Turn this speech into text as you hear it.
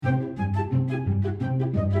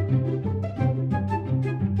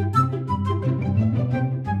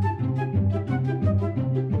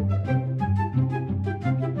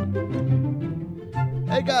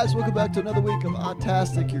guys, welcome back to another week of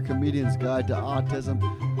Autastic, your comedian's guide to autism.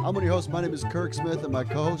 I'm one of your hosts. My name is Kirk Smith, and my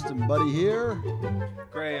co-host and buddy here,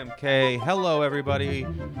 Graham K. Hello, everybody.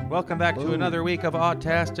 Welcome back to another week of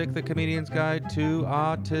Autastic, the comedian's guide to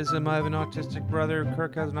autism. I have an autistic brother.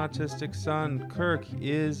 Kirk has an autistic son. Kirk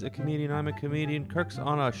is a comedian. I'm a comedian. Kirk's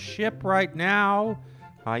on a ship right now.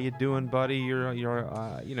 How you doing, buddy?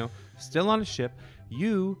 You're still on a ship.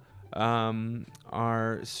 You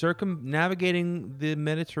are circumnavigating the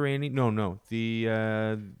Mediterranean. The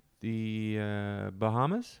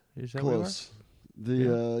Bahamas. Is that close.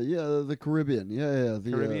 The Caribbean.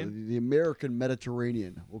 Caribbean? The American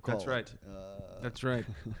Mediterranean. We'll call That's it. right. That's right.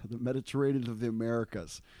 The Mediterranean of the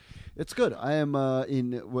Americas. It's good. I am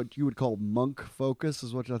in what you would call monk focus,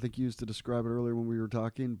 is what I think you used to describe it earlier when we were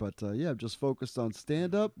talking. But I'm just focused on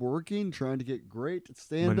stand-up, working, trying to get great at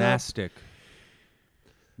stand-up.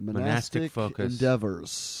 Monastic focus.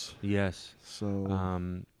 Endeavors. Yes.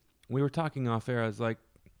 So we were talking off air. I was like,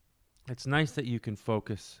 it's nice that you can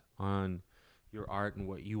focus on your art and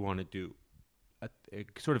what you want to do,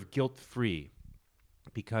 sort of guilt-free,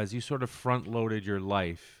 because you sort of front-loaded your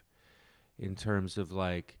life in terms of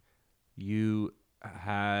like you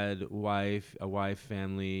had a wife,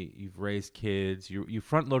 family, you've raised kids, you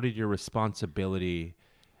front-loaded your responsibility,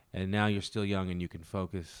 and now you're still young and you can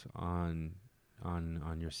focus on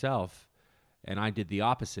yourself. And I did the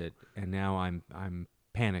opposite, and now I'm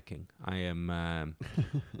panicking. I am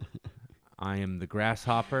the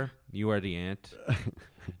grasshopper. You are the ant.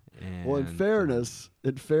 Well, in fairness,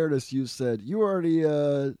 you said you already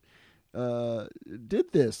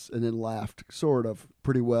did this, and then laughed, sort of,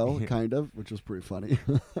 pretty well, kind of, which was pretty funny.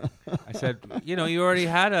 I said, you already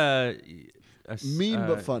had a mean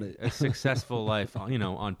but funny, a successful life,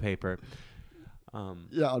 on paper.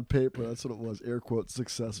 On paper, that's what it was. Air quotes,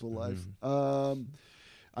 successful life. Mm-hmm.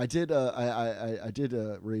 I did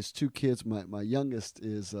raise two kids. My youngest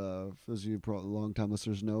is, as you probably long-time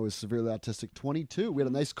listeners know, is severely autistic, 22. We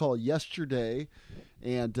had a nice call yesterday,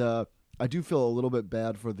 and I do feel a little bit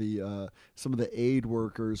bad for the some of the aid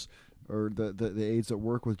workers or the aides that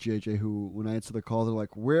work with JJ who, when I answer the call, they're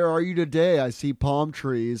like, "Where are you today? I see palm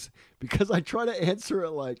trees," because I try to answer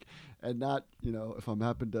it and not, if I'm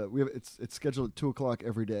happen to, it's scheduled at 2:00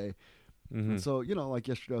 every day. Mm-hmm. And so, like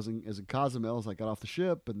yesterday I was in Cozumel, as I got off the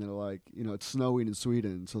ship, and they're like, it's snowing in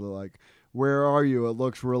Sweden. So they're like, "Where are you? It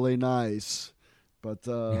looks really nice." But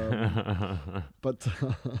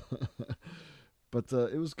but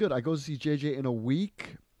it was good. I go to see JJ in a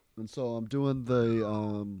week, and so I'm doing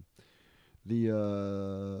the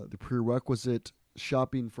prerequisite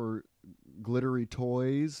shopping for glittery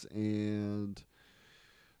toys and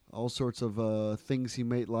all sorts of things he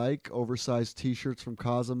might like. Oversized T-shirts from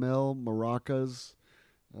Cozumel, maracas.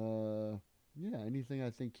 Anything I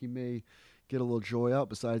think he may get a little joy out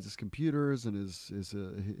besides his computers and his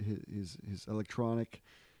electronic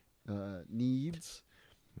needs.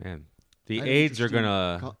 Man, the aides are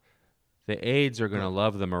gonna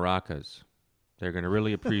love the maracas. They're gonna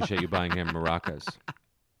really appreciate you buying him maracas.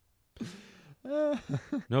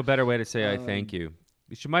 No better way to say I thank you.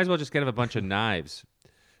 You might as well just get him a bunch of knives.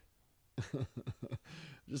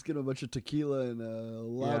 Just get him a bunch of tequila and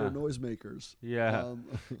louder noisemakers. Yeah.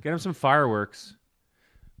 Get him some fireworks.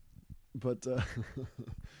 But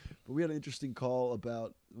we had an interesting call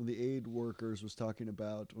about when the aid workers was talking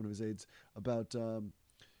about, one of his aides, about,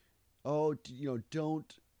 could you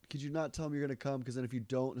not tell him you're going to come? Because then if you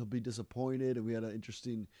don't, he'll be disappointed. And we had an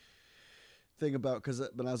interesting thing about,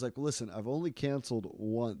 but I was like, listen, I've only canceled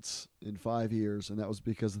once in 5 years, and that was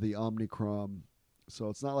because of the Omicron. So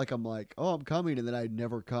it's not like I'm like, oh, I'm coming, and then I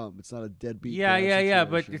never come. It's not a deadbeat. Yeah.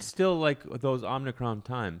 But it's still like those Omicron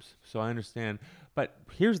times. So I understand. But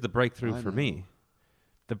here's the breakthrough for me.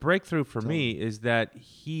 The breakthrough for me is that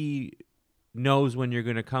he knows when you're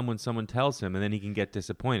going to come when someone tells him, and then he can get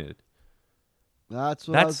disappointed. That's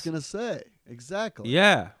what I was going to say. Exactly.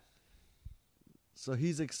 Yeah. So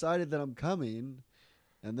he's excited that I'm coming,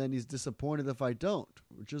 and then he's disappointed if I don't,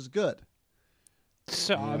 which is good.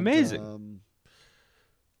 So amazing.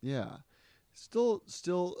 Yeah. Still,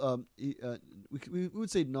 we would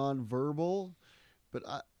say nonverbal, but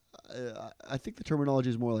I think the terminology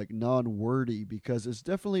is more like non-wordy, because there's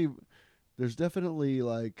definitely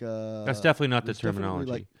like that's definitely not the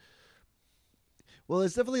terminology.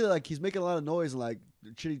 It's definitely like he's making a lot of noise and like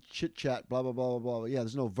chit chat, blah blah blah blah blah. Yeah,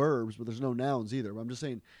 there's no verbs, but there's no nouns either. I'm just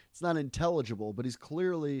saying it's not intelligible, but he's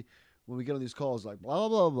clearly, when we get on these calls, like blah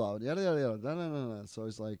blah blah blah yada yada yada. So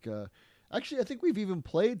he's like, actually, I think we've even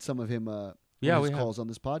played some of him. His calls on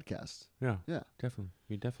this podcast. Yeah, definitely.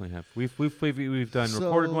 We definitely have. We've done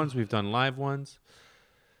recorded ones. We've done live ones.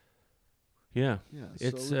 Yeah. Yeah,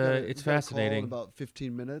 It's so we got it's a call in fascinating. about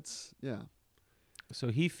 15 minutes. Yeah. So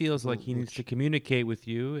he feels like he needs to communicate with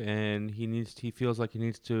you, and he feels like he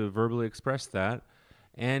needs to verbally express that,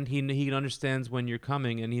 and he understands when you're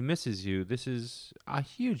coming, and he misses you. This is a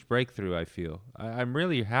huge breakthrough. I feel I'm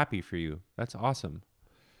really happy for you. That's awesome.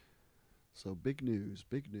 So big news,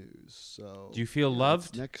 big news. So Do you feel it's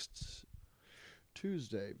loved? next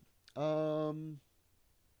Tuesday.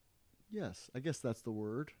 Yes, I guess that's the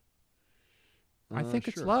word. I think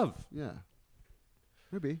it's Sure. love, Yeah.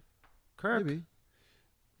 Maybe. Kirk. Maybe.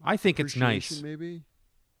 I think it's nice. Appreciation, maybe.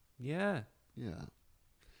 Yeah. Yeah.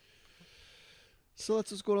 So that's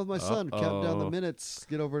what's going on with my son. Counting down the minutes.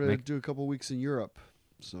 Get over to do a couple weeks in Europe.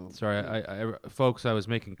 So Sorry, I folks, I was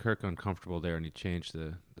making Kirk uncomfortable there, and he changed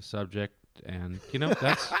the subject, and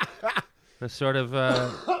that's the sort of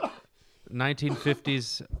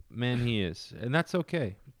 1950s man he is, and that's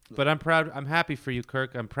okay. But I'm proud. I'm happy for you,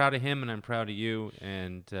 Kirk. I'm proud of him, and I'm proud of you.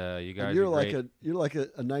 And you guys, you're are like great. you're like a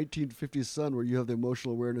 1950s son, where you have the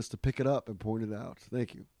emotional awareness to pick it up and point it out.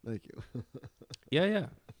 Thank you. Yeah.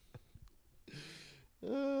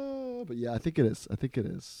 But yeah, I think it is.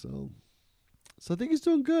 So I think he's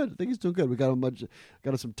doing good. We got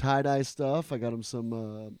him some tie-dye stuff. I got him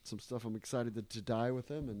some stuff I'm excited to dye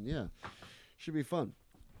with him, and yeah, should be fun.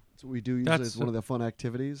 That's what we do usually. It's one of the fun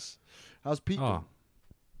activities. How's Pete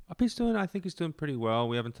doing? I think he's doing pretty well.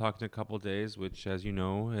 We haven't talked in a couple of days, which, as you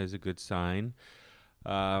know, is a good sign.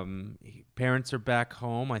 Parents are back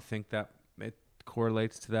home. I think that it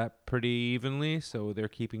correlates to that pretty evenly. So they're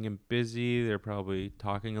keeping him busy. They're probably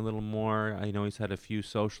talking a little more. I know he's had a few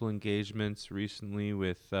social engagements recently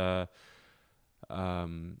with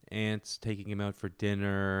aunts taking him out for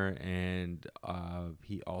dinner, and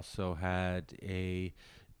he also had a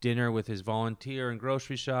dinner with his volunteer and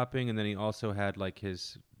grocery shopping, and then he also had like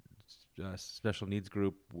his special needs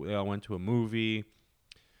group. They all went to a movie,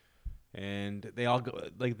 and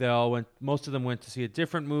most of them went to see a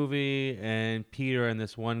different movie, and Peter and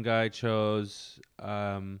this one guy chose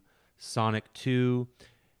Sonic 2,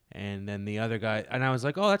 and then the other guy, and I was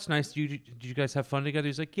like, oh, that's nice. Did you guys have fun together?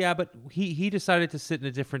 He's like, yeah, but he decided to sit in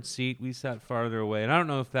a different seat. We sat farther away, and I don't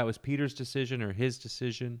know if that was Peter's decision or his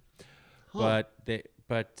decision. But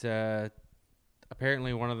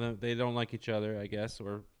apparently one of them, they don't like each other, I guess,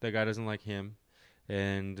 or the guy doesn't like him.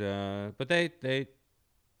 And but they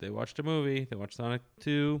watched a movie. They watched Sonic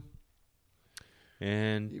 2.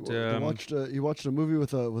 And you watched a movie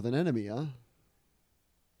with an enemy, huh?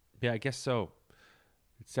 Yeah, I guess so.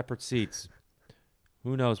 It's separate seats.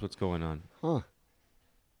 Who knows what's going on? Huh.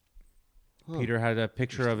 Peter had a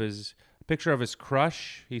picture of his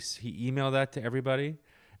crush. He emailed that to everybody.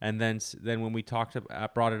 And then when we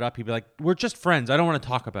brought it up, he'd be like, "We're just friends. I don't want to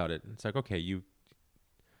talk about it." And it's like, okay, you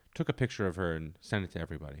took a picture of her and sent it to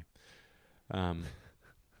everybody.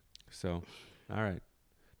 So, all right.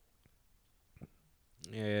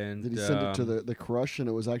 And did he send it to the crush, and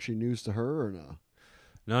it was actually news to her, or no?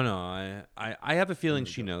 No. I have a feeling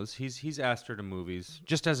she knows. He's asked her to movies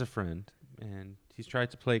just as a friend, and he's tried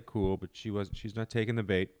to play it cool, but she's not taking the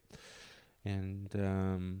bait. And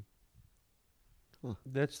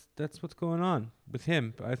that's what's going on with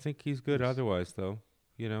him. I think he's good otherwise, though.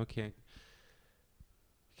 Can't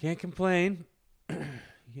complain.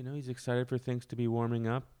 He's excited for things to be warming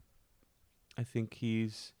up. I think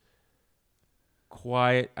he's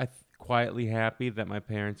quietly happy that my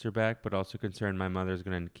parents are back, but also concerned my mother's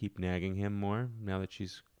going to keep nagging him more now that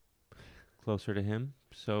she's closer to him.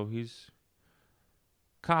 So he's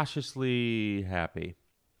cautiously happy,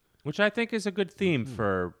 which I think is a good theme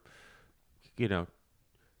for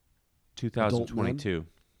 2022.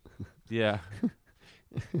 Yeah.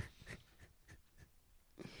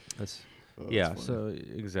 So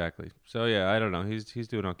exactly. So yeah, I don't know. He's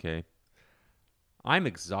doing okay. I'm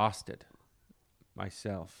exhausted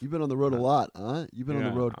myself. You've been on the road a lot, huh? You've been on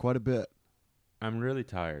the road quite a bit. I'm really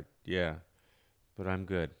tired. Yeah. But I'm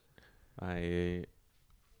good. Out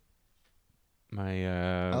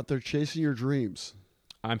there chasing your dreams.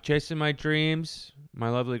 I'm chasing my dreams. My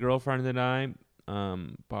lovely girlfriend and I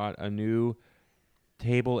bought a new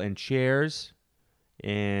table and chairs,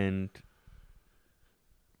 and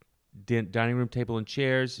dining room table and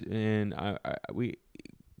chairs, and we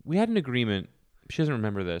had an agreement. She doesn't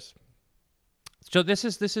remember this. So this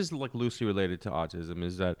is like loosely related to autism.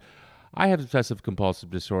 Is that I have obsessive compulsive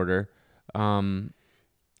disorder, and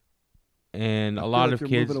a lot of you're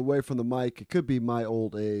kids moving away from the mic. It could be my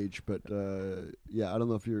old age, but yeah, I don't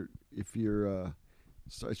know if you're.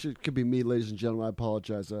 So it could be me, ladies and gentlemen. I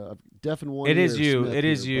apologize. Deaf in one ear. It is you. Smith It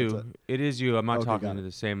is here, you. It is you. I'm not talking to it.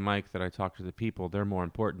 the same mic that I talk to the people. They're more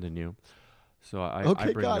important than you. So I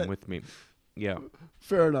bring them with me. Yeah.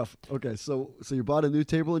 Fair enough. Okay, so you bought a new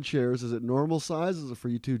table and chairs. Is it normal size? Is it for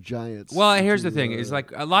you two giants? Well, You here's the two, thing: is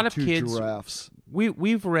like a lot of two kids. giraffes.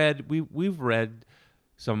 We've read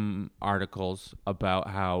some articles about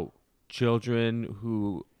how children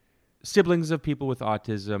who siblings of people with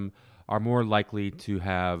autism are more likely to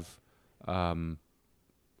have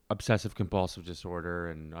obsessive compulsive disorder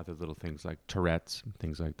and other little things like Tourette's and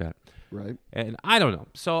things like that. Right. And I don't know.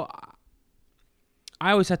 So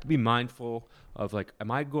I always have to be mindful of like,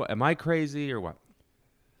 am I crazy or what?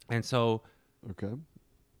 And so Okay.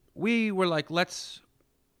 we were like, let's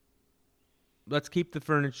keep the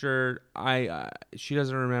furniture. She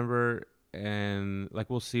doesn't remember, and like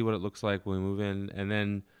we'll see what it looks like when we move in, and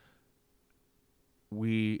then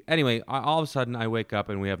all of a sudden I wake up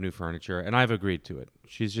and we have new furniture, and I've agreed to it.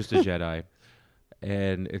 She's just a Jedi,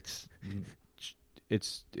 and it's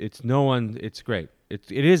no one. It's great. It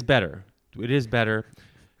is better. It is better,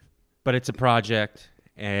 but it's a project,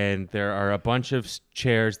 and there are a bunch of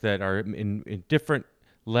chairs that are in different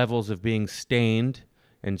levels of being stained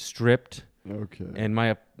and stripped. Okay. And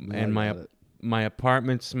my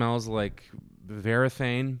apartment smells like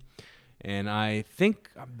varathane, and I think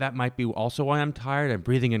that might be also why I'm tired. I'm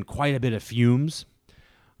breathing in quite a bit of fumes,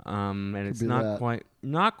 and it's not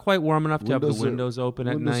quite warm enough to have the windows open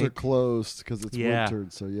at night. Windows are closed because it's Yeah.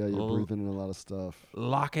 wintered, so yeah, you're breathing in a lot of stuff.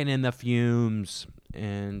 Locking in the fumes,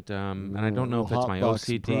 and I don't know if that's my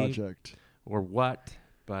OCD project or what,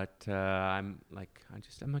 but I'm like I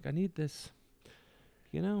need this,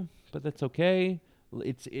 but that's okay.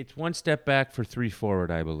 It's one step back for three forward,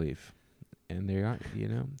 I believe. And they are,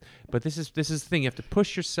 But this is the thing. You have to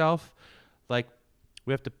push yourself. Like,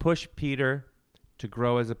 we have to push Peter to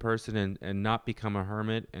grow as a person and not become a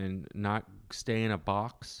hermit and not stay in a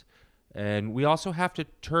box. And we also have to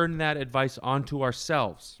turn that advice onto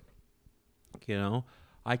ourselves.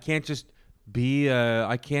 I can't just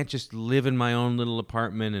I can't just live in my own little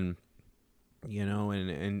apartment and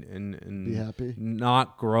and be happy,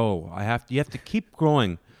 not grow. You have to keep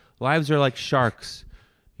growing. Lives are like sharks,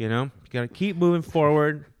 you got to keep moving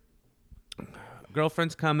forward.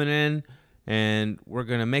 Girlfriend's coming in, and we're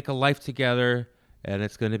gonna make a life together, and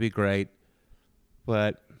it's gonna be great.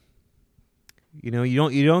 But you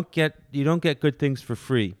don't get good things for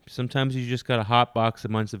free. Sometimes you just got to hotbox a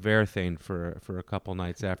bunch of varathane for a couple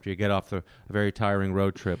nights after you get off a very tiring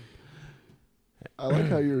road trip. I like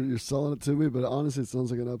how you're selling it to me, but honestly, it sounds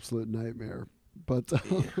like an absolute nightmare. But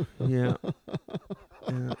yeah.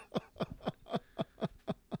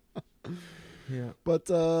 But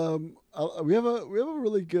we have a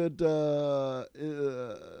really good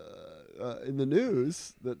in the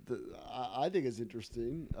news that I think is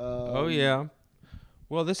interesting. Oh yeah.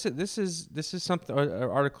 Well, this is something an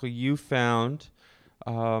article you found,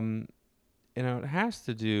 it has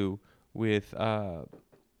to do with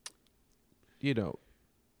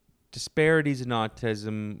disparities in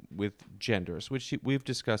autism with genders, which we've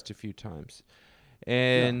discussed a few times.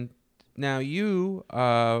 And now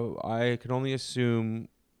I can only assume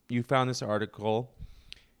you found this article,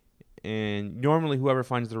 and normally whoever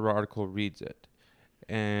finds the article reads it.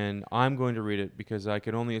 And I'm going to read it because I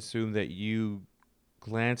can only assume that you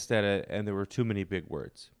glanced at it and there were too many big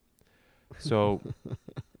words. So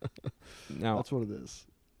now that's what it is.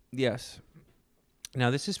 Yes. Now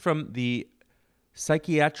this is from the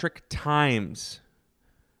Psychiatric Times,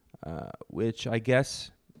 which I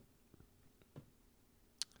guess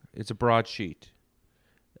it's a broadsheet.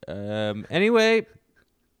 Anyway,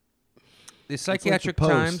 the Psychiatric like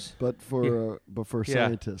the Times, Post, but for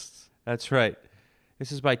scientists. That's right.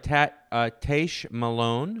 This is by Taish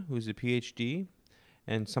Malone, who's a PhD,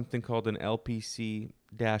 and something called an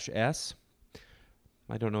LPC-S.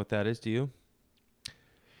 I don't know what that is. Do you?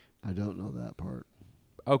 I don't know that part.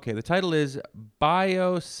 Okay, the title is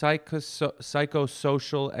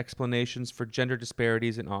Biopsychosocial Explanations for Gender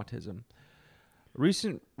Disparities in Autism.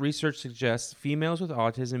 Recent research suggests females with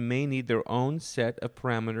autism may need their own set of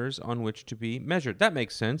parameters on which to be measured. That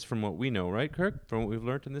makes sense from what we know, right, Kirk? From what we've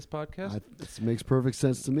learned in this podcast? It makes perfect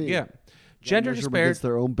sense to me. Yeah. Gender disparities.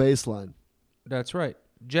 Their own baseline. That's right.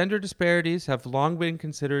 Gender disparities have long been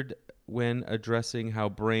considered when addressing how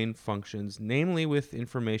brain functions, namely with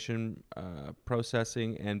information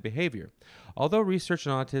processing and behavior. Although research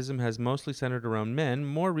on autism has mostly centered around men,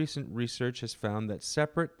 more recent research has found that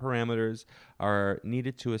separate parameters are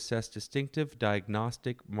needed to assess distinctive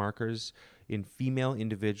diagnostic markers in female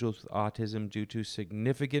individuals with autism due to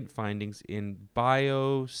significant findings in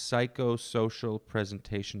biopsychosocial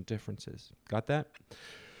presentation differences. Got that?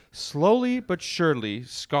 Slowly but surely,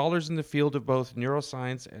 scholars in the field of both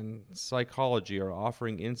neuroscience and psychology are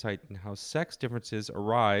offering insight in how sex differences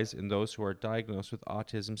arise in those who are diagnosed with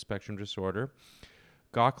autism spectrum disorder.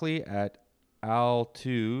 Gockley et al.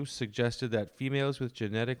 2 suggested that females who are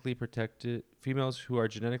genetically protected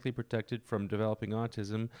from developing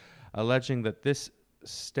autism, alleging that this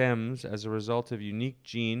stems as a result of unique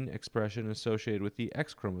gene expression associated with the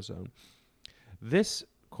X chromosome. This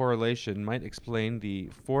correlation might explain the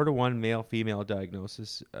 4-to-1 male-female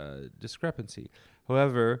diagnosis discrepancy.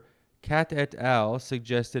 However, Cat et al.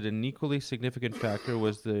 Suggested an equally significant factor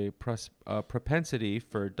was the propensity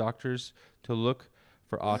for doctors to look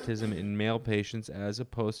for autism in male patients as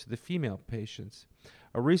opposed to the female patients.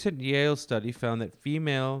 A recent Yale study found that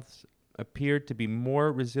females appeared to be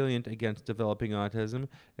more resilient against developing autism,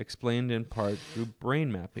 explained in part through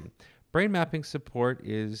brain mapping. Brain mapping support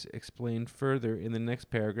is explained further in the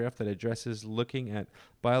next paragraph that addresses looking at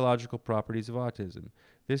biological properties of autism.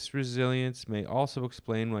 This resilience may also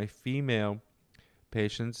explain why female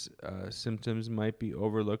patients' symptoms might be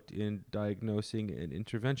overlooked in diagnosing and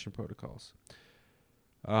intervention protocols.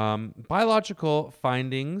 Biological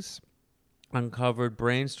findings uncovered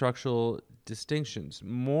brain structural distinctions.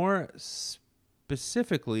 More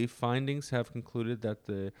specifically, findings have concluded that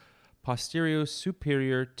the posterior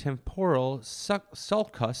superior temporal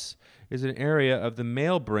sulcus is an area of the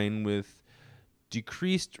male brain with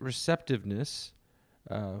decreased receptiveness.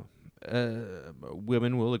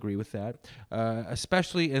 Women will agree with that,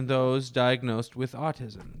 especially in those diagnosed with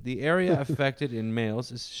autism. The area affected in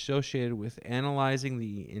males is associated with analyzing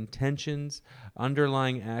the intentions,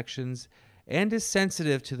 underlying actions, and is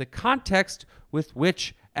sensitive to the context with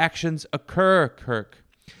which actions occur, Kirk.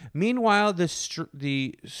 Meanwhile,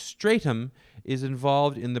 the stratum is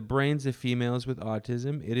involved in the brains of females with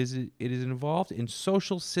autism. It is involved in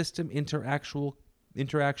social system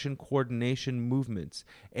interaction, coordination, movements,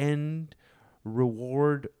 and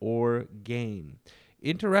reward or gain.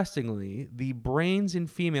 Interestingly, the brains in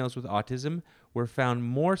females with autism were found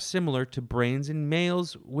more similar to brains in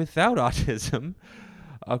males without autism,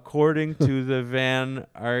 according to the Van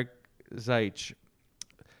Ark-Zeitch.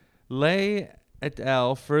 Lay et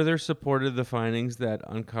al. Further supported the findings that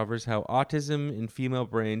uncovers how autism in female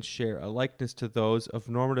brains share a likeness to those of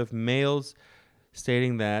normative males,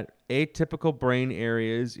 stating that atypical brain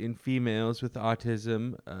areas in females with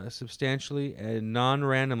autism substantially and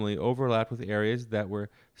non-randomly overlapped with areas that were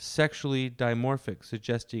sexually dimorphic,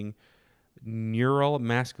 suggesting neural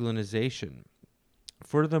masculinization.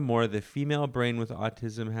 Furthermore, the female brain with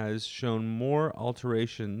autism has shown more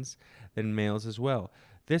alterations than males as well.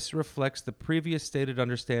 This reflects the previous stated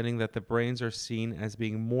understanding that the brains are seen as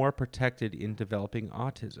being more protected in developing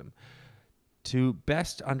autism. To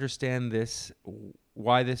best understand this,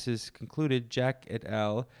 why this is concluded, Jack et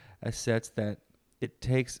al. Asserts that it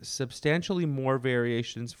takes substantially more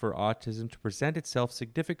variations for autism to present itself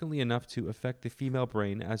significantly enough to affect the female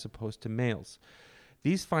brain as opposed to males.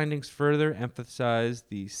 These findings further emphasize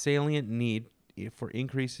the salient need for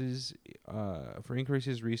increases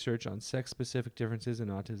research on sex-specific differences in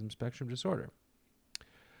autism spectrum disorder.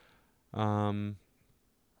 All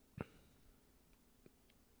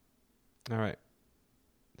right.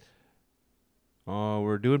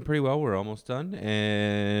 We're doing pretty well. We're almost done.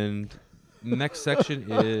 And next section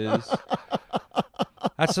is...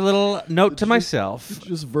 That's a little note to myself. Did you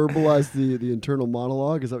just verbalize the internal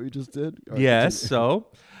monologue? Is that what you just did? Yes. So,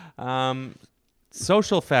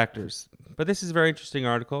 social factors. But this is a very interesting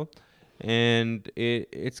article, and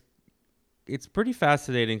it's pretty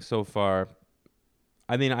fascinating so far.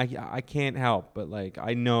 I mean, I can't help but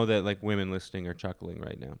I know that women listening are chuckling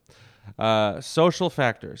right now. Social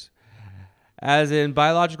factors. As in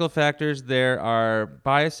biological factors, there are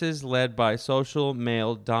biases led by social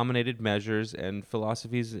male-dominated measures and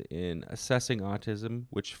philosophies in assessing autism,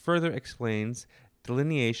 which further explains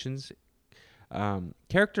delineations.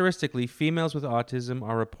 Characteristically, females with autism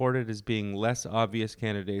are reported as being less obvious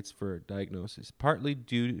candidates for diagnosis, partly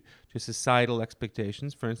due to societal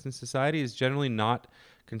expectations. For instance, society is generally not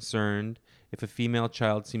concerned if a female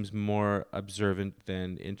child seems more observant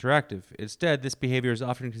than interactive. Instead, this behavior is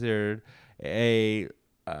often considered a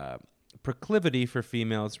proclivity for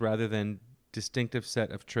females rather than distinctive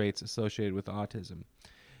set of traits associated with autism.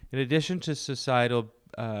 In addition to societal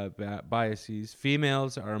biases,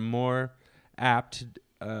 females are more apt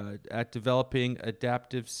at developing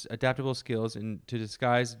adaptable skills and to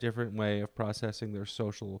disguise a different way of processing their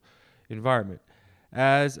social environment.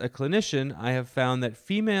 As a clinician, I have found that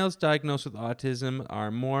females diagnosed with autism are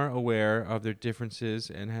more aware of their differences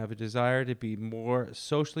and have a desire to be more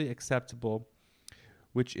socially acceptable,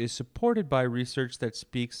 which is supported by research that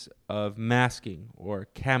speaks of masking or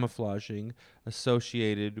camouflaging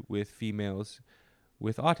associated with females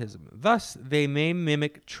with autism. Thus, they may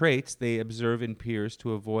mimic traits they observe in peers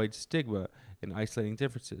to avoid stigma and isolating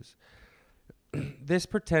differences. This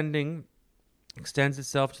pretending extends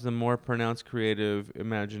itself to the more pronounced creative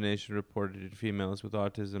imagination reported in females with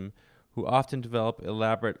autism who often develop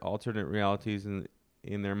elaborate alternate realities in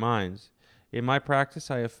their minds. In my practice,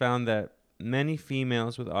 I have found that many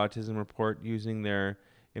females with autism report using their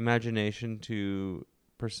imagination to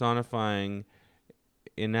personifying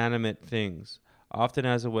inanimate things, often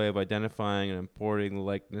as a way of identifying and importing the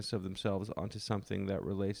likeness of themselves onto something that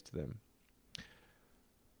relates to them.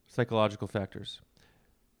 Psychological factors.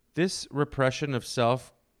 This repression of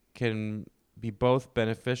self can be both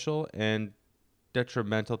beneficial and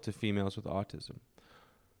detrimental to females with autism.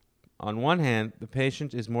 On one hand, the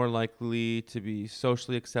patient is more likely to be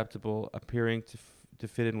socially acceptable, appearing to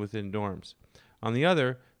fit in within norms. On the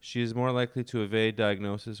other, she is more likely to evade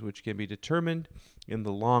diagnosis, which can be determined in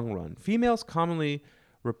the long run. Females commonly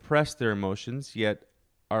repress their emotions, yet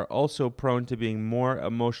are also prone to being more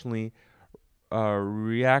emotionally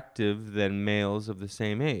reactive than males of the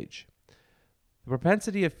same age. The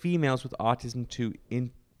propensity of females with autism to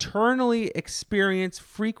internally experience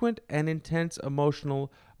frequent and intense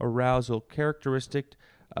emotional arousal characteristic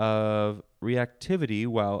of reactivity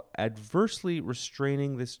while adversely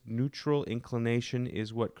restraining this neutral inclination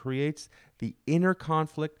is what creates the inner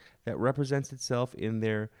conflict that represents itself in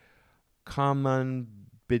their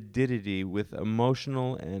comorbidity with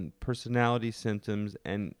emotional and personality symptoms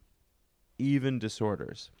and even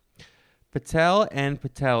disorders. Patel and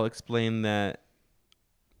Patel explain that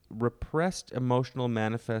repressed emotional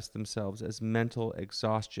manifest themselves as mental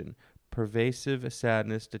exhaustion, pervasive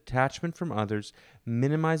sadness, detachment from others,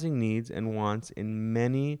 minimizing needs and wants in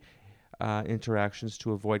many interactions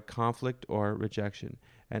to avoid conflict or rejection,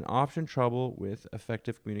 and often trouble with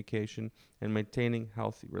effective communication and maintaining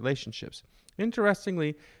healthy relationships.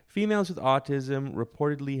 Interestingly, females with autism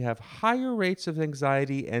reportedly have higher rates of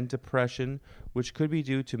anxiety and depression, which could be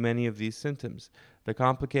due to many of these symptoms. The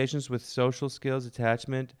complications with social skills,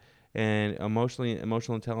 attachment, and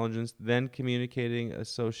emotional intelligence, then communicating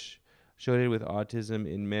associated with autism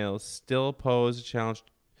in males, still pose a challenge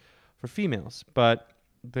for females, but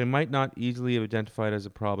they might not easily be identified as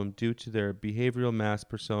a problem due to their behavioral mask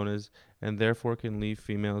personas, and therefore can leave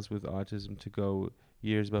females with autism to go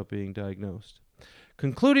years without being diagnosed.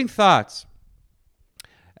 Concluding thoughts.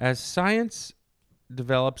 As science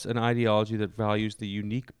develops an ideology that values the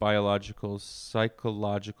unique biological,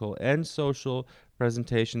 psychological, and social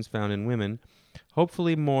presentations found in women,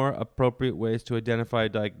 hopefully more appropriate ways to identify a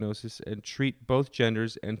diagnosis and treat both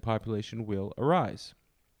genders and population will arise.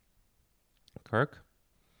 Kirk?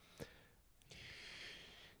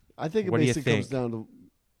 I think it What do you basically comes think? down to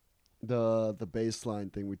the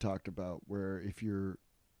baseline thing we talked about, where if you're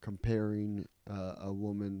comparing a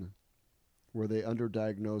woman where they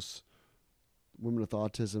underdiagnose women with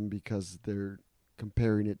autism because they're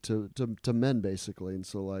comparing it to men, basically. And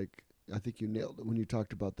so, like, I think you nailed it when you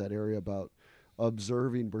talked about that area about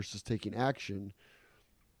observing versus taking action.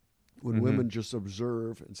 When women just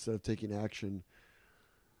observe instead of taking action,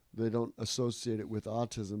 they don't associate it with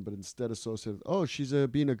autism, but instead associate it, oh, she's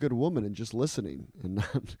being a good woman and just listening and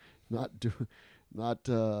not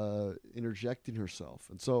interjecting herself.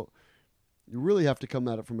 And so you really have to come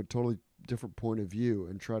at it from a totally different point of view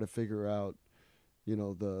and try to figure out, you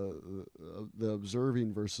know, the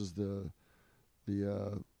observing versus the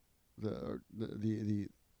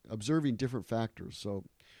observing different factors. So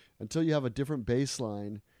until you have a different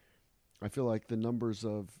baseline, I feel like the numbers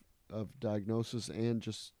of diagnosis and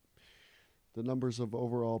just the numbers of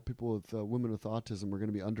overall people with women with autism are going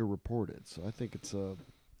to be underreported. So I think it's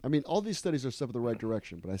I mean, all these studies are step in the right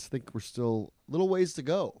direction, but I think we're still a little ways to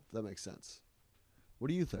go, if that makes sense. What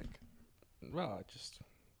do you think? Well,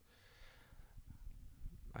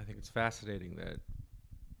 I think it's fascinating that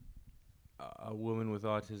a woman with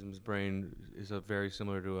autism's brain is very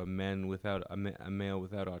similar to a male without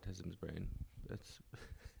autism's brain.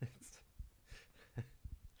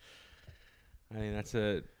 I mean,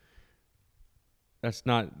 that's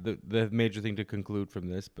not the major thing to conclude from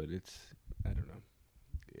this, but I don't know.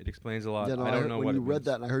 It explains a lot. Yeah, no, I don't know when what you it read means.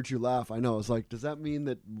 that and I heard you laugh, I know. I was like, does that mean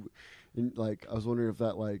that, I was wondering if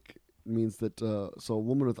that, means that, so a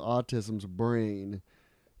woman with autism's brain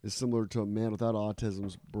is similar to a man without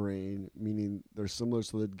autism's brain, meaning they're similar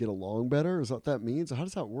so they'd get along better? Is that what that means? Or how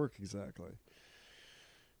does that work exactly?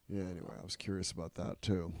 Yeah, anyway, I was curious about that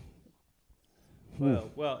too.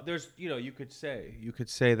 Well, there's, you could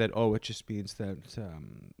say that, oh, it just means that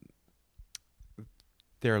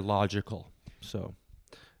they're logical. So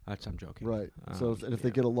that's I'm joking. Right. So if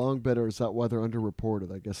they get along better, is that why they're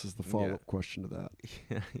underreported? I guess is the follow-up question to that.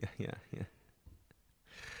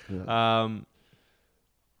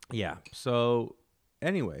 Yeah. So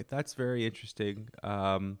anyway, that's very interesting.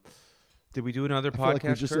 Did we do another I podcast? feel like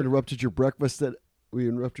we just interrupted your breakfast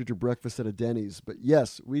at a Denny's, but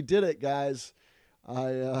yes, we did it, guys.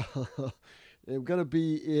 I am gonna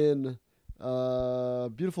be in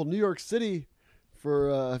beautiful New York City for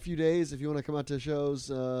a few days. If you want to come out to shows,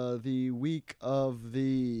 the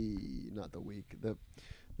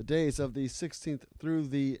days of the 16th through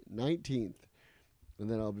the 19th. And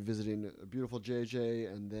then I'll be visiting a beautiful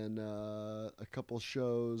JJ, and then a couple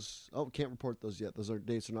shows. Oh, can't report those yet. Those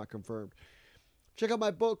dates are not confirmed. Check out my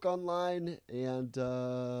book online, and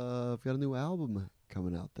I've got a new album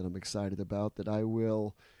coming out that I'm excited about that I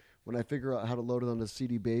will, when I figure out how to load it on a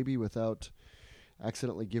CD Baby without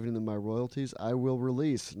accidentally giving them my royalties, I will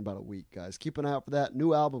release in about a week, guys. Keep an eye out for that.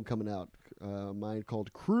 New album coming out, mine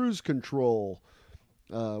called Cruise Control.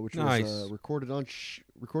 Which was recorded on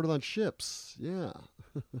ships. Yeah.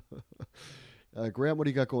 Graham, what do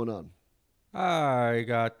you got going on? I'm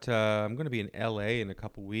going to be in LA in a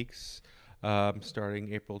couple weeks,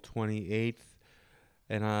 starting April 28th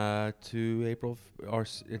and to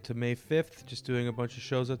May 5th. Just doing a bunch of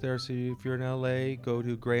shows out there. So if you're in LA, go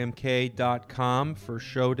to grahamk.com for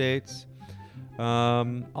show dates.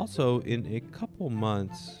 Also, in a couple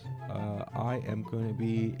months, I am going to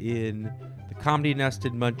be in the Comedy Nest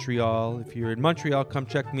in Montreal. If you're in Montreal, come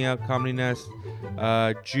check me out. Comedy Nest,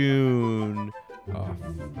 June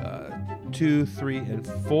 2, 3, and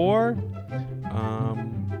 4.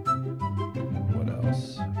 What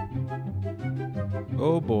else?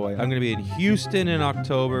 Oh boy, I'm going to be in Houston in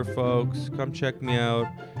October, folks. Come check me out.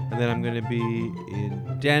 And then I'm going to be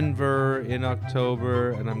in Denver in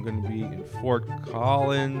October, and I'm going to be in Fort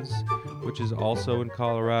Collins, which is also in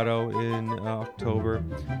Colorado, in October.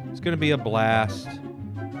 It's going to be a blast.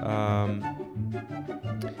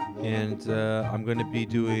 And I'm going to be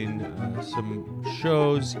doing some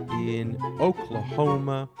shows in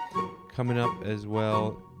Oklahoma coming up as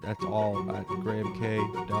well. That's all at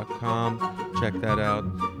grahamk.com. Check that out.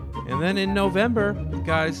 And then in November,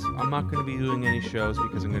 guys, I'm not going to be doing any shows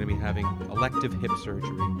because I'm going to be having elective hip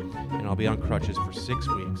surgery, and I'll be on crutches for 6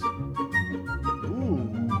 weeks. Ooh.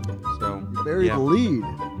 So Bury the lead.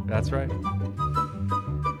 That's right.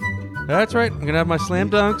 That's right. I'm going to have my slam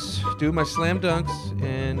dunks, do my slam dunks,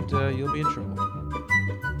 and you'll be in trouble.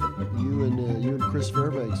 You and Chris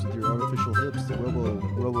Fairbanks with your artificial hips, the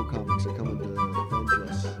Robo comics are coming to avenge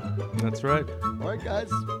us. That's right. All right, guys.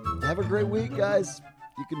 Have a great week, guys.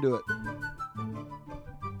 You can do it.